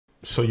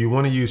So you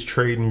want to use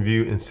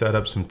TradingView and set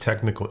up some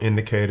technical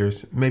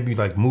indicators, maybe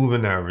like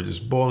moving averages,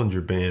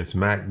 Bollinger Bands,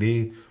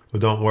 MACD. Well,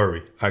 don't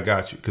worry, I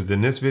got you. Because in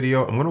this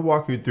video, I'm going to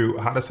walk you through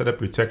how to set up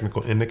your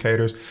technical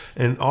indicators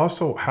and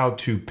also how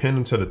to pin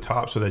them to the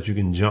top so that you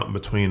can jump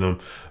between them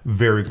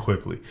very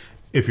quickly.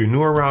 If you're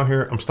new around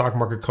here, I'm stock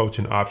market coach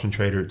and option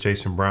trader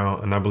Jason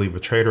Brown, and I believe a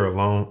trader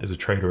alone is a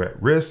trader at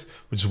risk,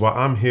 which is why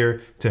I'm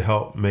here to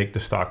help make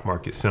the stock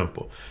market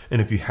simple. And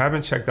if you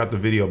haven't checked out the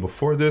video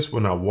before this,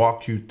 when I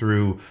walk you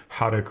through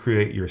how to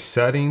create your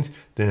settings,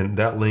 then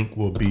that link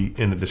will be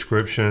in the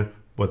description.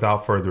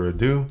 Without further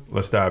ado,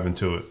 let's dive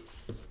into it.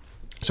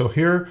 So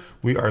here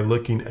we are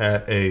looking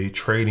at a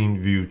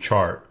TradingView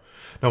chart.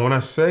 Now, when I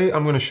say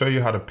I'm going to show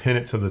you how to pin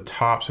it to the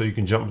top so you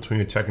can jump between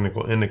your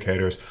technical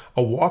indicators,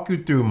 I'll walk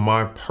you through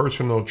my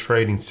personal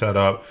trading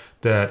setup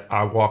that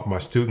I walk my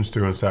students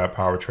through inside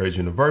Power Trades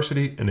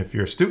University. And if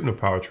you're a student of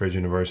Power Trades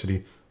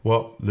University,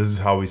 well, this is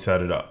how we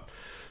set it up.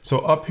 So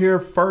up here,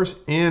 first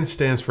N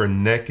stands for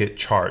naked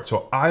chart.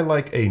 So I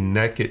like a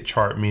naked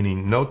chart,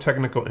 meaning no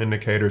technical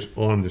indicators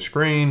on the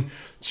screen,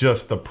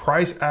 just the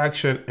price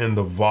action and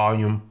the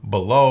volume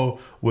below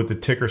with the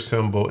ticker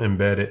symbol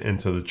embedded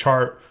into the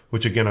chart,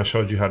 which again, I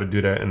showed you how to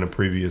do that in the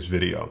previous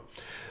video.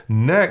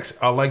 Next,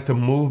 I like to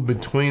move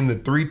between the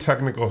three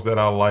technicals that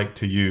I like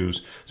to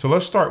use. So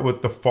let's start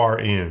with the far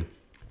end.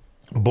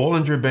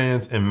 Bollinger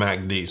Bands and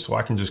MACD. So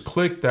I can just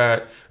click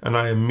that and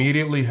I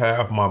immediately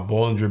have my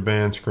Bollinger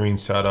Band screen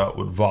set up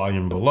with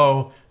volume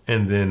below,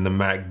 and then the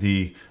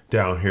MACD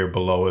down here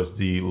below is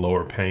the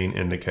lower pain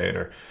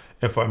indicator.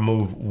 If I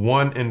move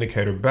one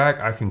indicator back,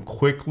 I can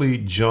quickly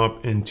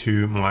jump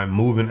into my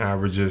moving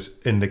averages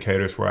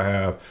indicators where I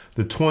have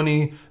the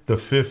 20, the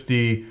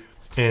 50,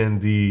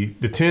 and the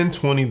 10,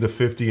 20, the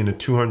 50, and the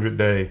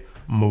 200-day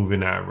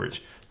moving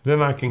average.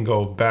 Then I can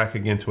go back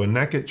again to a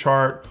naked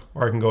chart,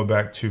 or I can go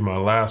back to my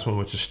last one,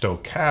 which is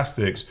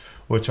Stochastics,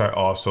 which I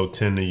also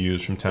tend to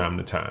use from time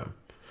to time.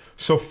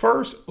 So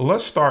first,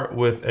 let's start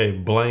with a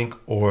blank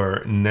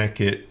or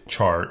naked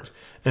chart,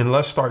 and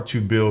let's start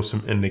to build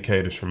some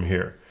indicators from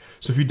here.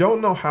 So if you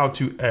don't know how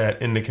to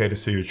add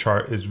indicators to your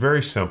chart, it's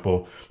very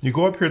simple. You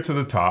go up here to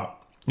the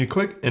top, you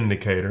click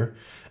indicator,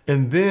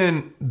 and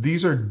then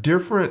these are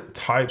different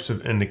types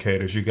of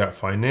indicators. You got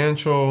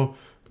financial,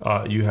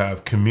 you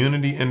have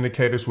community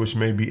indicators, which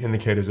may be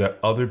indicators that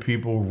other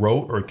people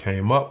wrote or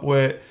came up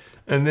with.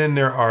 And then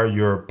there are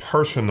your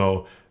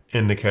personal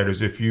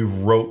indicators. If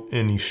you've wrote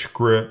any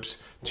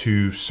scripts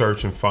to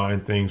search and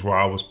find things, where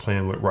I was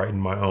playing with writing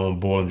my own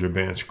Bollinger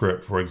Band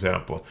script, for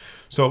example.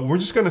 So we're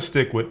just going to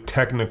stick with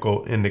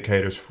technical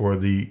indicators for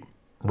the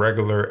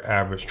regular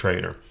average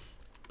trader.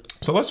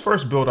 So let's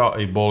first build out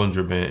a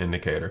Bollinger Band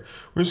indicator.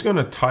 We're just going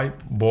to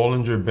type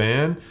Bollinger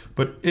Band,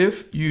 but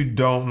if you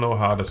don't know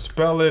how to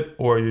spell it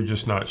or you're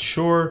just not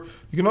sure,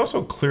 you can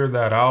also clear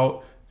that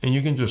out and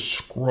you can just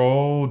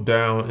scroll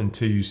down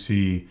until you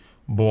see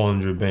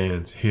Bollinger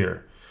Bands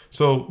here.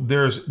 So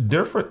there's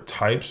different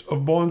types of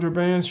Bollinger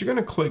Bands. You're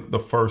going to click the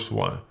first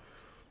one.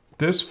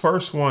 This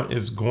first one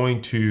is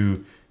going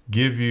to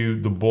give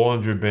you the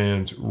Bollinger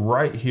Bands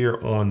right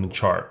here on the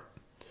chart.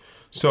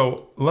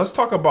 So let's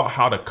talk about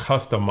how to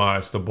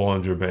customize the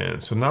Bollinger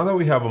Bands. So now that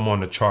we have them on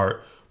the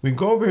chart, we can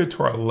go over here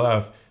to our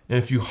left, and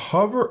if you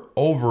hover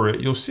over it,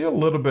 you'll see a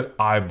little bit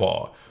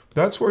eyeball.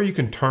 That's where you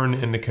can turn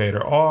the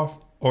indicator off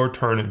or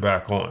turn it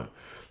back on.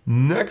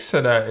 Next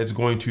to that is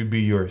going to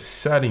be your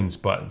settings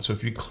button. So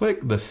if you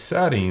click the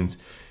settings,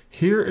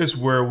 here is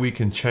where we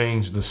can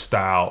change the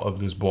style of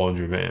this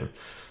Bollinger Band.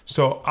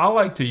 So I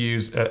like to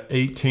use an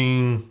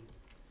 18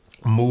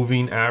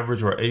 moving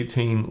average or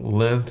 18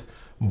 length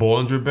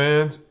Bollinger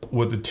Bands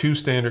with the 2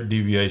 standard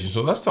deviations.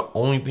 So that's the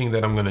only thing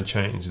that I'm going to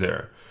change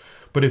there.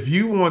 But if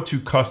you want to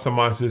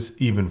customize this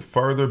even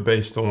further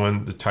based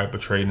on the type of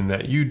trading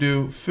that you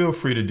do, feel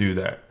free to do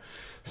that.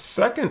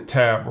 Second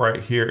tab right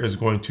here is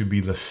going to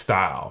be the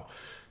style.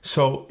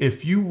 So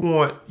if you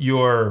want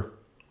your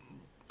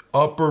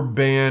upper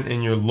band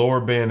and your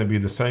lower band to be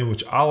the same,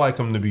 which I like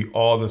them to be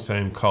all the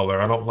same color.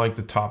 I don't like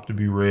the top to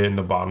be red and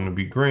the bottom to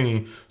be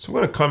green. So I'm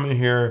going to come in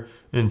here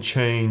and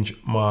change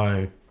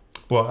my,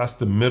 well, that's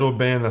the middle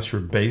band, that's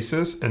your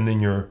basis, and then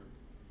your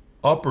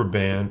upper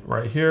band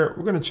right here,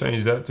 we're going to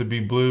change that to be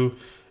blue,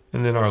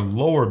 and then our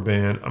lower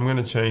band, I'm going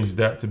to change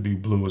that to be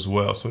blue as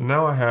well. So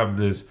now I have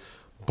this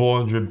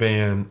Bollinger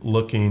Band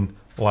looking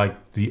like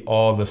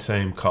all the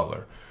same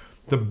color.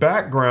 The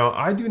background,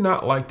 I do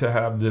not like to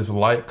have this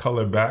light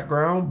color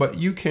background, but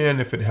you can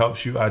if it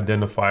helps you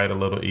identify it a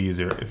little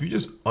easier. If you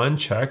just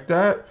uncheck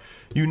that,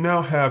 you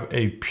now have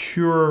a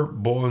pure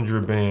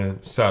Bollinger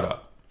Band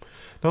setup.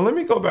 Now let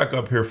me go back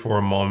up here for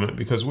a moment,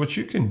 because what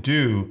you can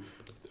do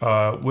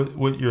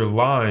with your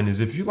line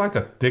is, if you like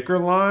a thicker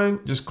line,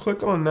 just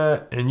click on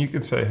that and you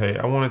can say, hey,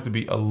 I want it to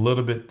be a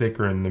little bit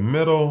thicker in the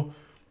middle.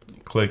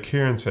 Click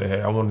here and say,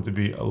 hey, I want it to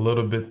be a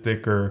little bit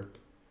thicker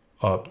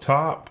up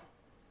top.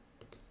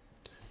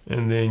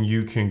 And then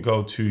you can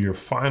go to your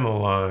final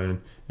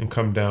line and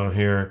come down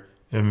here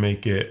and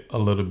make it a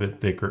little bit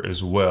thicker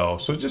as well.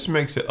 So it just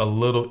makes it a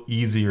little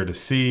easier to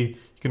see.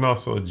 You can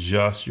also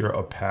adjust your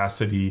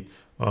opacity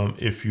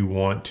if you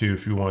want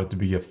it to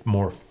be a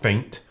more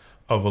faint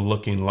of a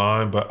looking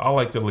line, but I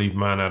like to leave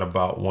mine at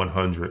about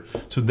 100.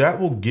 So that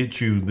will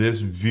get you this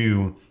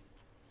view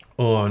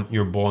on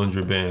your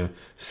Bollinger Band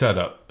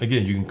setup.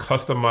 Again, you can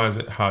customize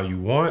it how you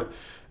want.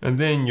 And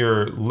then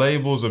your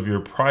labels of your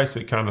price,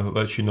 it kind of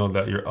lets you know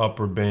that your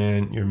upper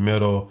band, your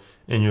middle,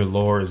 and your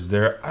lower is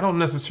there. I don't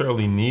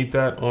necessarily need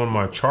that on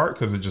my chart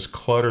because it just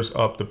clutters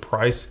up the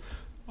price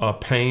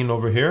pane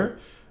over here.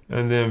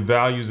 And then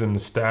values in the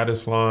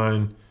status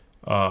line,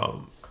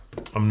 I'm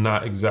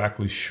not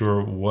exactly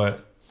sure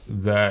what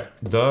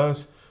that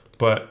does,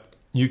 but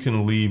you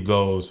can leave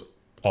those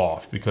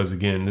off because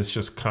again, this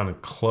just kind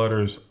of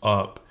clutters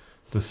up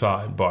the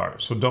sidebar.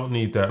 So don't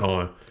need that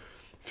on.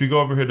 If you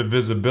go over here to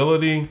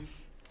visibility,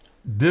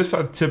 this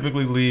I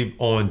typically leave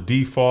on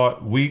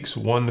default: weeks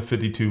 1 to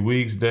 52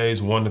 weeks,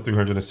 days 1 to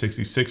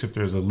 366. If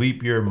there's a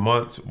leap year,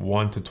 months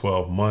 1 to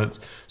 12 months.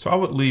 So I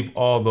would leave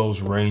all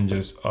those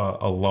ranges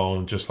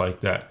alone just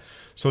like that.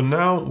 So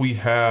now we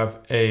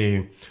have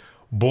a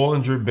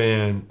Bollinger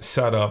Band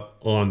set up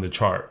on the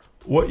chart.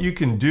 What you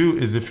can do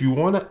is if you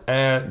want to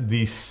add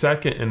the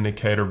second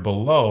indicator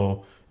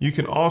below, you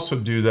can also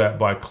do that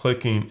by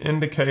clicking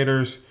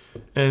indicators,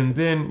 and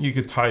then you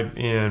could type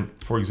in,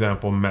 for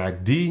example,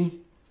 MACD.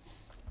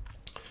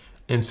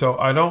 And so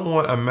I don't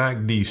want a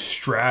MACD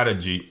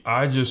strategy.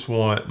 I just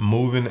want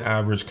moving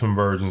average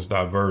convergence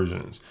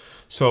divergence.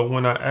 So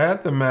when I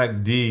add the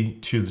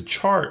MACD to the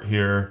chart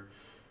here,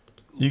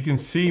 you can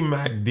see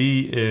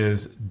MACD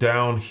is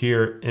down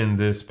here in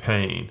this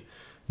pane.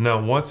 Now,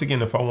 once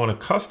again, if I want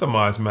to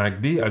customize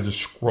MACD, I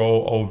just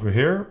scroll over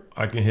here.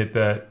 I can hit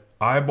that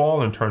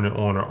eyeball and turn it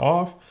on or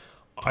off.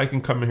 I can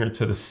come in here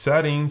to the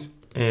settings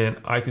and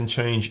I can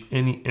change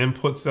any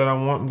inputs that I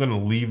want. I'm going to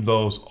leave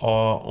those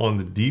all on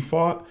the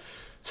default.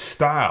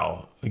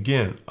 Style,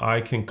 again,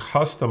 I can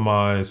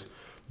customize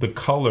the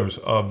colors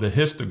of the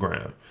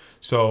histogram.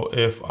 So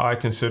if I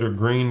consider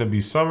green to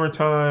be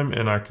summertime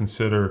and I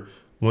consider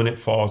when it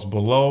falls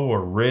below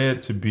or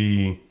red to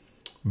be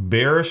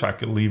bearish, I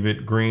could leave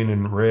it green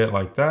and red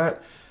like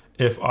that.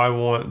 If I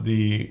want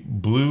the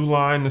blue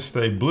line to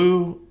stay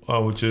blue,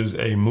 which is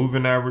a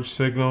moving average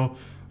signal,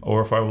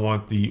 or if I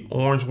want the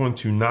orange one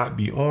to not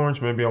be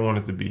orange, maybe I want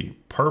it to be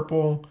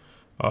purple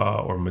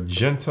or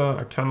magenta.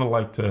 I kind of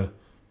like to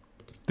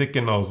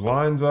thicken those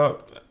lines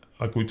up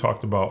like we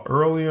talked about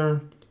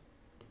earlier.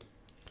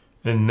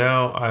 And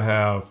now I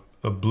have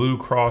a blue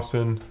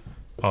crossing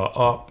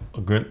up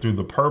through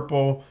the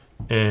purple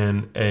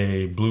and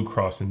a blue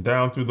crossing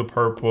down through the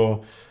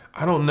purple.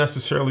 I don't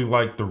necessarily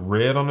like the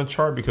red on the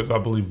chart because I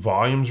believe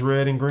volume's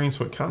red and green,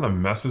 so it kind of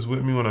messes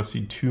with me when I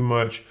see too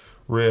much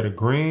red or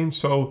green.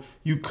 So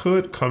you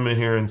could come in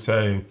here and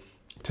say,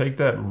 take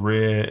that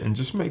red and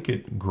just make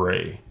it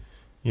gray.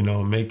 You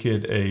know, make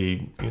it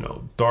a,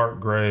 dark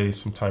gray,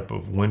 some type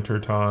of winter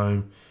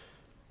time.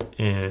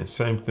 And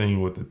same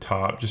thing with the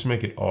top, just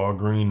make it all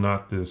green,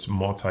 not this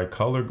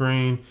multicolor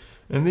green.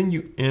 And then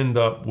you end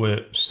up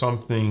with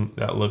something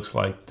that looks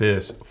like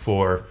this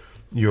for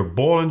your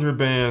Bollinger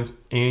Bands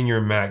and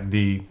your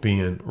MACD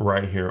being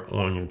right here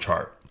on your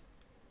chart.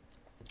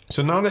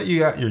 So now that you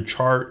got your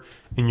chart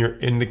and your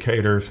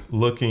indicators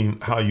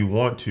looking how you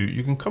want to,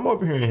 you can come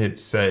over here and hit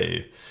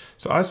save.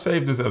 So I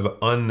saved this as an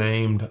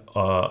unnamed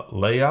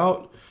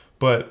layout,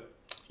 but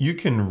you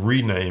can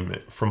rename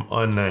it from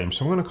unnamed.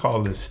 So I'm going to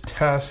call this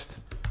test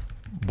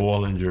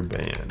Bollinger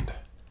Band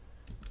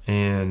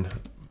and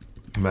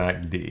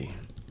MACD.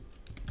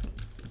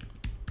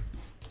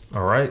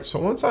 All right, so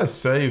once I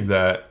save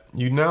that,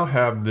 you now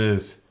have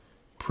this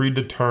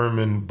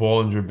predetermined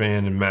Bollinger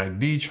Band and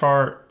MACD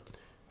chart.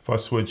 If I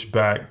switch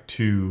back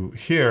to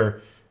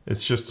here,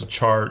 it's just a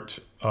chart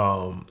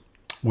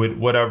with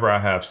whatever I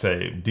have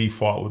saved,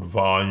 default with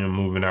volume,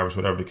 moving average,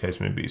 whatever the case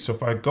may be. So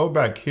if I go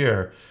back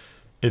here,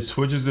 it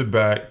switches it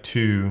back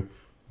to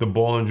the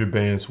Bollinger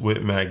Bands with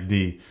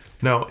MACD.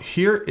 Now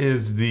here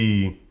is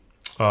the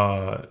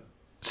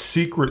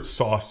secret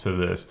sauce to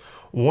this.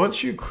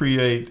 Once you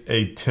create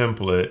a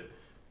template,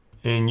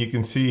 and you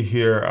can see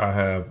here, I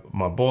have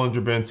my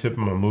Bollinger Band tip,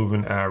 my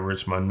moving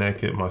average, my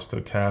naked, my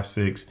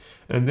stochastics,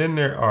 and then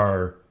there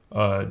are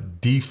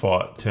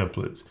default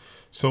templates.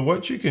 So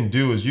what you can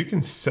do is you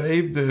can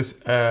save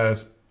this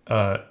as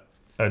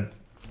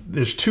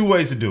there's two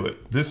ways to do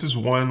it. This is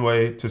one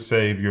way to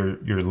save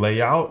your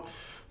layout,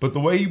 but the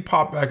way you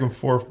pop back and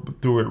forth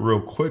through it real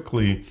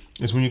quickly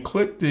is when you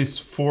click these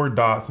 4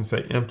 dots and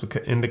say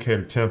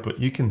indicator template,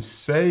 you can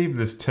save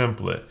this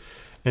template.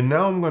 And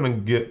now I'm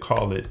going to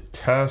call it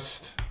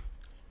test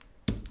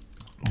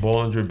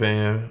Bollinger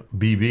Band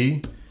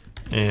BB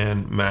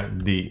and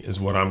MACD is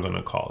what I'm going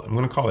to call it. I'm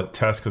going to call it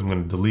test because I'm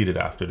going to delete it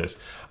after this.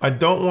 I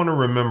don't want to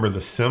remember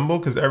the symbol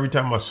because every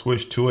time I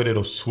switch to it,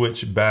 it'll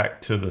switch back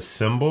to the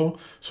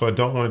symbol. So I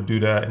don't want to do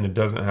that, and it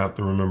doesn't have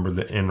to remember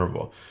the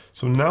interval.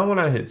 So now when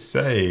I hit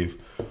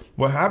save,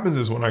 what happens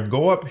is when I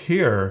go up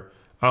here,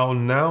 I'll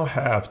now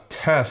have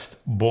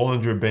test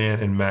Bollinger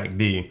Band and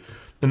MACD.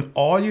 And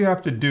all you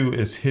have to do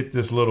is hit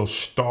this little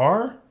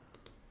star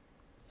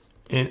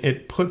and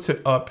it puts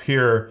it up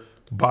here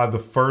by the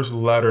first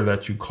letter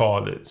that you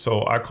called it.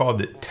 So I called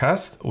it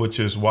test, which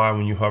is why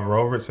when you hover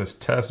over it says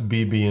test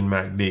BB and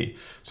MACD.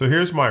 So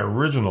here's my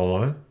original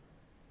one.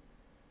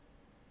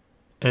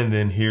 And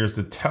then here's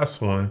the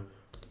test one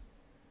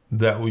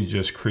that we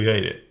just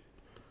created.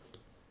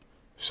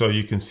 So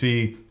you can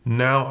see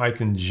now I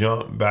can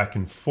jump back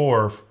and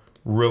forth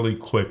really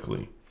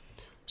quickly.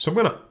 So I'm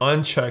gonna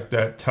uncheck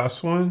that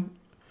test one.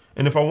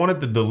 And if I wanted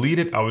to delete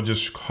it, I would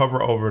just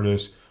hover over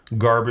this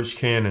garbage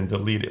can and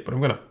delete it. But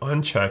I'm gonna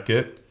uncheck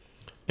it.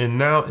 And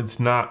now it's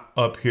not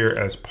up here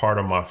as part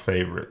of my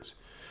favorites.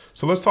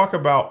 So let's talk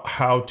about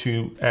how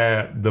to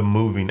add the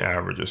moving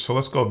averages. So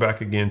let's go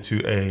back again to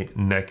a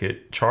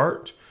naked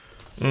chart.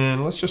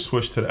 And let's just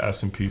switch to the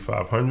S&P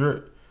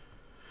 500.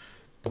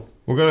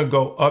 We're gonna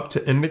go up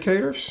to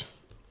indicators.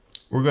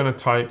 We're gonna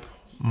type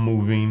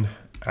moving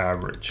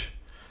average.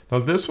 Now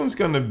this one's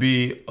gonna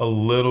be a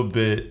little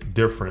bit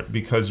different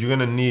because you're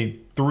gonna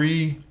need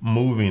 3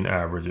 moving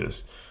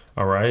averages.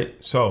 All right,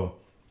 so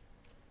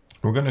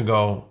we're gonna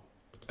go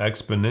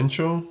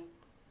exponential,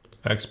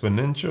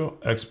 exponential,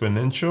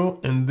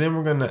 exponential, and then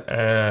we're gonna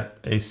add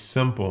a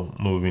simple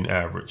moving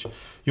average.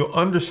 You'll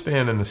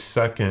understand in a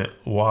second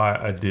why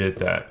I did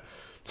that.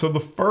 So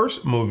the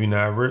first moving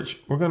average,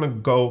 we're gonna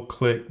go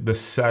click the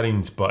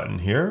settings button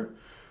here,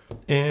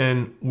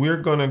 and we're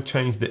gonna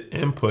change the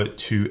input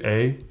to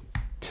a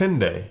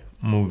 10-day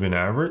moving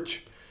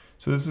average.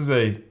 So this is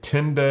a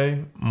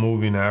 10-day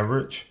moving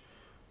average.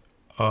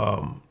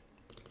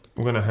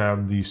 We're gonna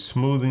have the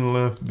smoothing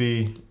length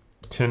be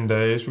 10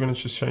 days. We're gonna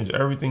just change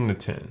everything to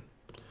 10.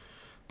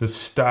 The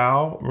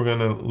style, we're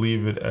gonna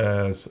leave it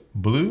as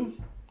blue.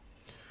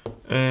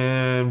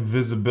 And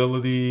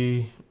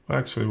visibility,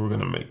 actually we're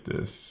gonna make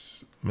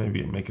this,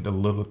 maybe make it a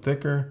little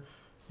thicker.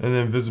 And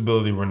then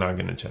visibility, we're not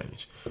gonna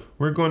change.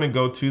 We're gonna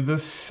go to the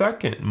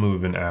second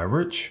moving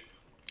average,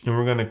 and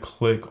we're gonna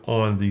click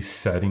on the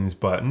settings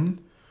button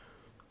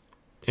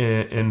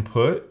and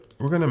input.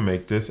 We're gonna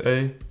make this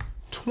a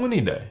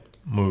 20-day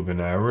moving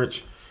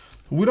average.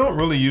 We don't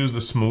really use the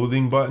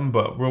smoothing button,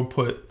 but we'll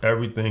put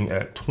everything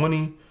at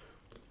 20.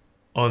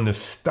 On the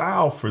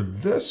style for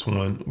this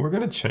one, we're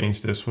gonna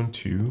change this one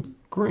to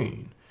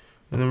green.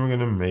 And then we're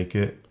gonna make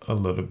it a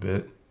little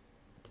bit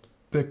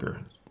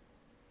thicker.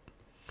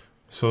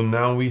 So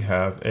now we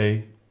have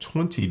a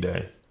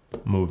 20-day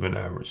moving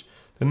average.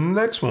 The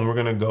next one we're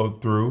gonna go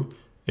through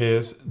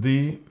is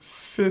the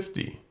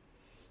 50.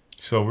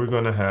 So we're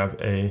gonna have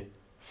a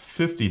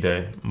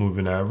 50-day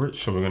moving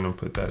average. So we're gonna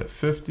put that at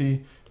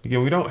 50.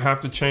 Again, we don't have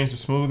to change the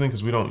smoothing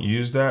because we don't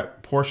use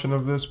that portion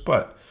of this,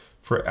 but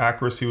for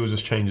accuracy, we'll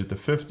just change it to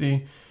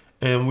 50.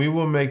 And we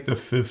will make the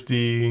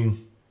 50,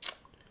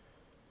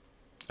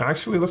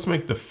 actually, let's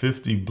make the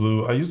 50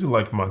 blue. I usually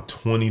like my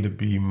 20 to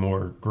be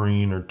more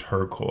green or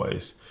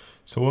turquoise.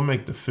 So we'll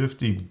make the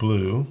 50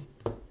 blue.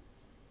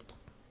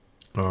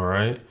 All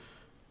right.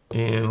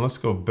 And let's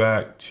go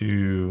back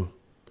to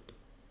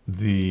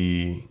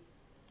the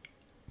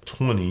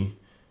 20.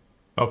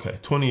 Okay,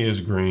 20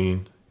 is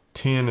green,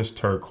 10 is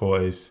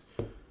turquoise.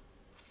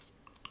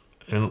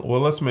 And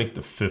well, let's make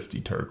the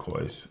 50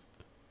 turquoise.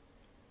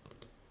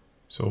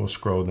 So we'll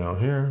scroll down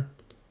here.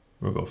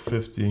 We'll go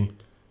 50.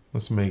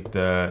 Let's make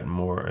that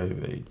more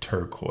of a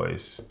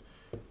turquoise.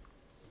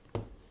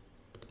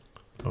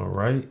 All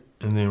right.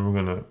 And then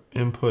we're going to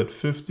input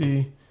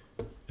 50.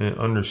 And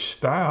under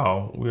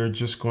style, we're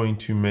just going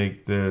to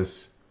make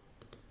this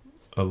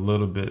a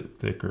little bit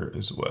thicker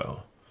as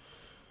well.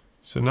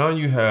 So now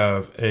you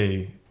have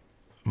I'm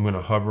going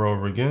to hover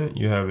over again.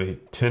 You have a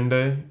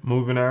 10-day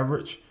moving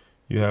average.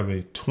 You have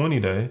a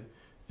 20-day,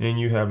 and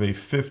you have a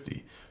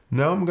 50.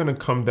 Now I'm going to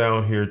come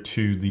down here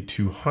to the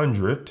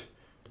 200,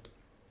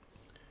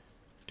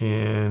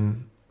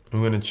 and I'm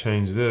going to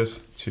change this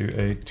to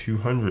a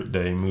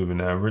 200-day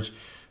moving average.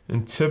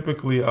 And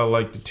typically I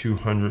like the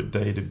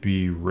 200-day to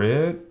be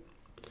red.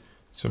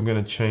 So I'm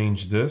going to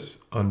change this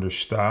under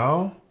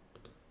style.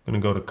 I'm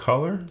going to go to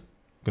color. I'm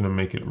going to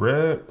make it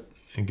red.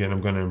 Again,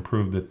 I'm going to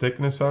improve the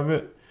thickness of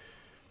it.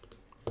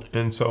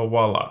 And so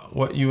voila,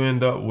 what you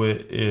end up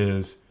with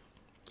is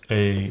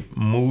a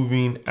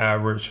moving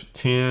average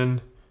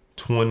 10,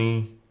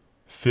 20,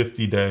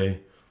 50-day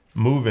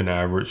moving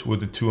average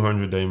with the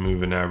 200-day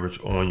moving average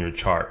on your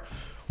chart.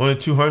 On the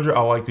 200, I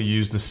like to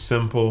use the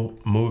simple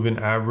moving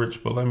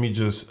average, but let me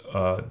just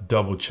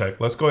double check.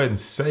 Let's go ahead and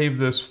save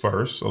this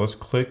first. So let's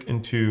click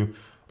into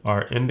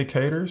our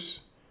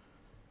indicators,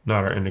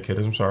 not our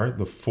indicators, I'm sorry,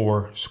 the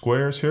 4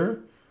 squares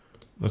here.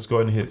 Let's go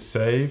ahead and hit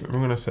save. And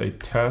we're gonna say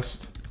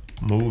test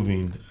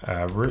moving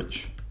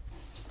average.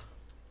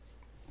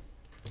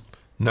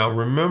 Now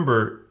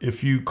remember,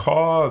 if you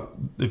call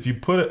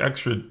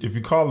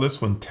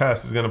this one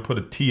test, it's gonna put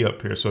a T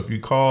up here. So if you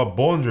call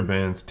Bollinger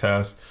Bands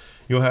test,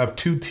 you'll have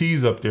 2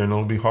 T's up there and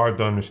it'll be hard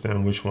to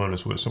understand which one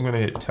is which. So I'm gonna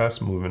hit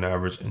test moving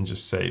average and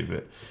just save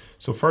it.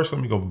 So first,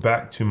 let me go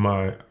back to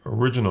my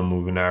original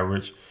moving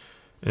average.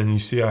 And you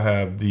see I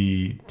have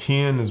the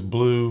 10 is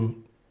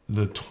blue,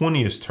 the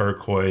 20 is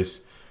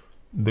turquoise,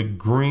 the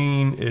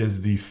green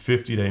is the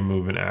 50-day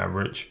moving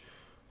average.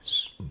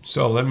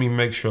 So let me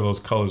make sure those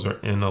colors are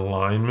in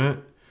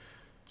alignment.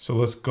 So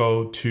let's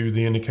go to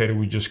the indicator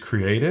we just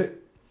created.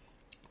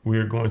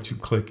 We're going to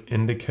click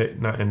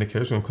not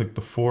indicators, we're gonna click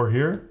the 4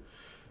 here,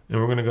 and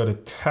we're gonna go to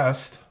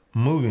test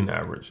moving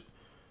average.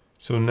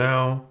 So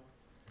now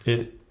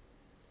it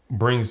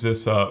brings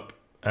this up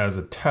as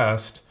a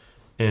test,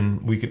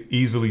 and we could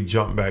easily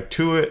jump back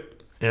to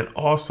it. And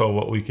also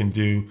what we can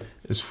do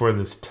is for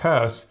this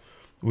test,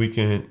 we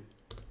can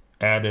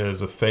add it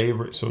as a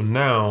favorite. So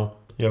now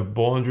you have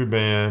Bollinger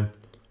Band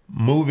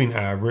moving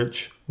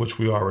average, which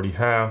we already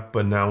have,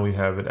 but now we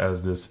have it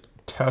as this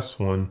test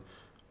one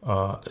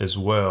as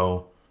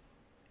well.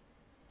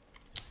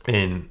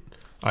 And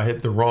I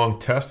hit the wrong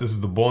test. This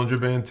is the Bollinger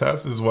Band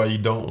test. This is why you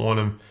don't want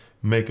to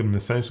make them the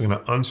same. So I'm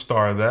going to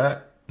unstar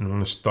that, and I'm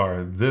going to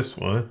star this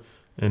one.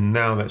 And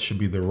now that should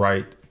be the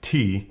right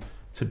T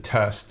to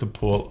test to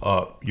pull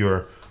up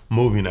your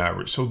moving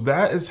average. So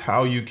that is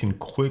how you can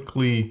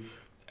quickly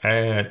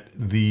add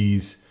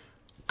these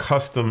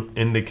custom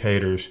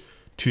indicators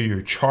to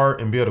your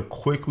chart and be able to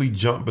quickly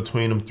jump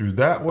between them through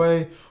that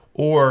way.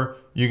 Or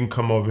you can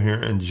come over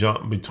here and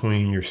jump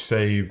between your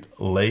saved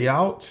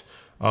layouts.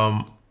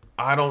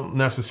 I don't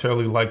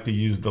necessarily like to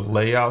use the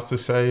layouts to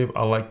save.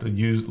 I like to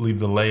leave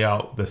the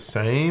layout the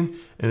same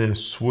and then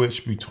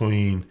switch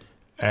between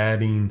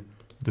adding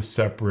the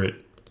separate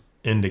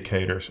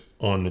indicators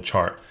on the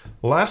chart.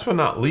 Last but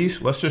not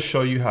least, let's just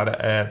show you how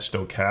to add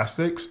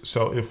stochastics.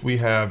 So if we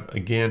have,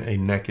 again, a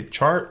naked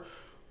chart,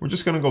 we're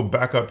just going to go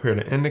back up here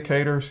to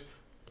indicators,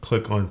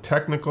 click on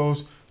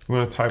technicals. We're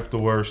going to type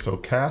the word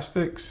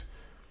stochastics,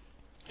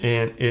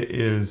 and it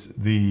is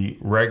the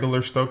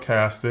regular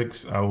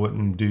stochastics. I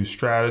wouldn't do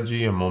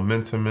strategy, a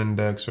momentum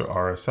index, or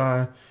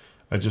RSI.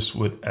 I just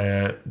would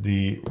add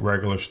the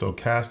regular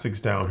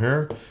stochastics down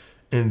here.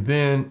 And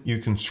then you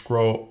can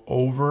scroll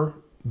over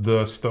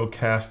the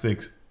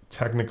stochastics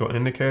technical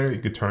indicator. You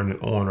could turn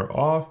it on or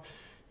off.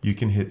 You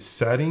can hit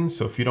settings.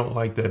 So if you don't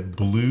like that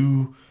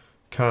blue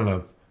kind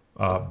of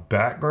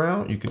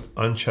background, you can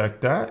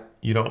uncheck that.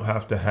 You don't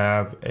have to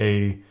have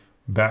a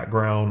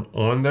background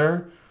on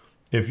there.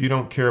 If you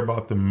don't care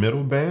about the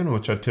middle band,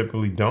 which I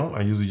typically don't,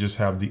 I usually just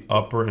have the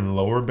upper and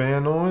lower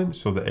band on.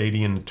 So the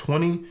 80 and the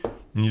 20,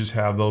 and you just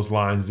have those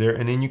lines there.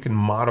 And then you can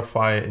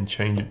modify it and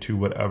change it to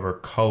whatever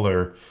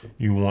color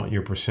you want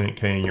your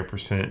 %K and your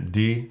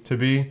 %D to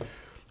be.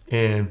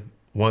 And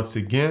once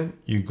again,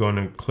 you're going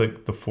to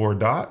click the 4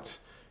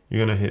 dots.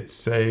 You're going to hit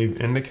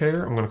save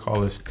indicator. I'm going to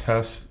call this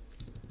test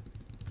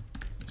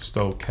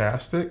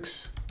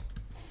stochastics,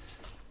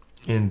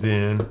 and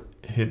then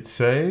hit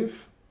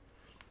save.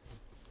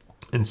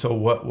 And so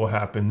what will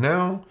happen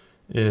now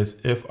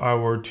is if I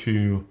were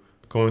to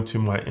go into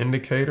my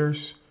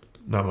indicators,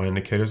 not my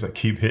indicators, I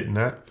keep hitting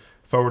that.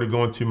 If I were to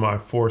go into my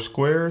 4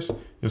 squares,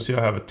 you'll see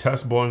I have a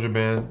test Bollinger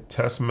Band,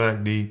 test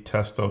MACD,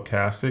 test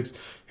stochastics.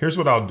 Here's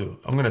what I'll do.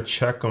 I'm gonna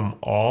check them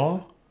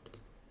all,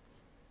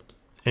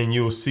 and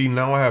you'll see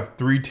now I have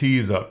 3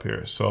 T's up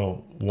here.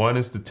 So one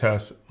is to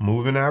test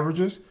moving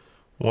averages,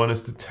 one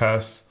is to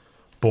test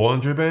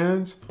Bollinger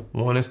Bands,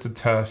 one is to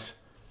test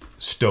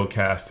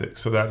stochastic.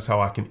 So that's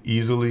how I can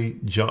easily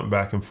jump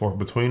back and forth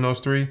between those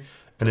 3.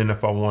 And then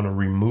if I want to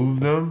remove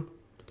them,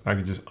 I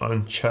can just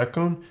uncheck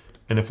them.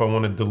 And if I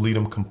want to delete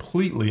them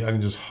completely, I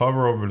can just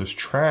hover over this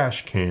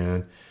trash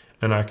can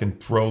and I can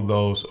throw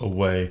those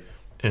away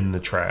in the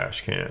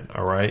trash can.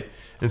 All right.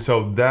 And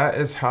so that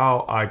is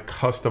how I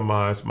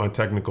customize my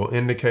technical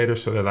indicator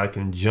so that I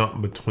can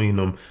jump between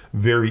them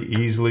very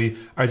easily.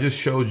 I just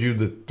showed you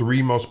the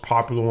 3 most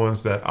popular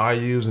ones that I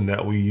use and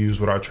that we use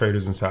with our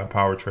traders inside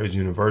Power Trades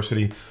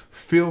University.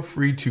 Feel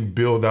free to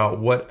build out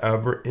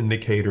whatever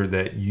indicator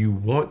that you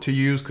want to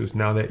use, because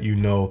now that you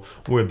know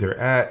where they're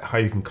at, how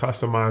you can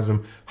customize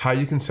them, how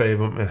you can save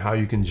them, and how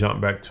you can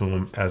jump back to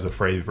them as a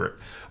favorite.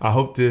 I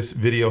hope this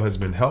video has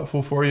been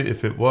helpful for you.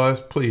 If it was,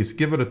 please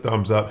give it a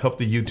thumbs up, help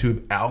the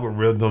YouTube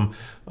algorithm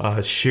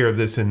share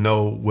this and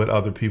know with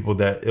other people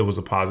that it was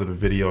a positive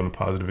video and a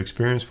positive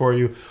experience for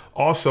you.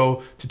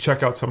 Also, to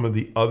check out some of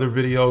the other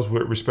videos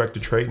with respect to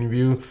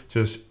TradingView,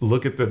 just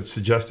look at the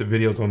suggested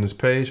videos on this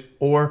page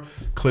or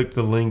click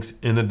the links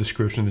in the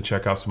description to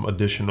check out some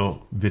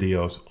additional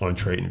videos on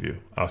TradingView.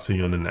 I'll see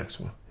you on the next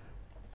one.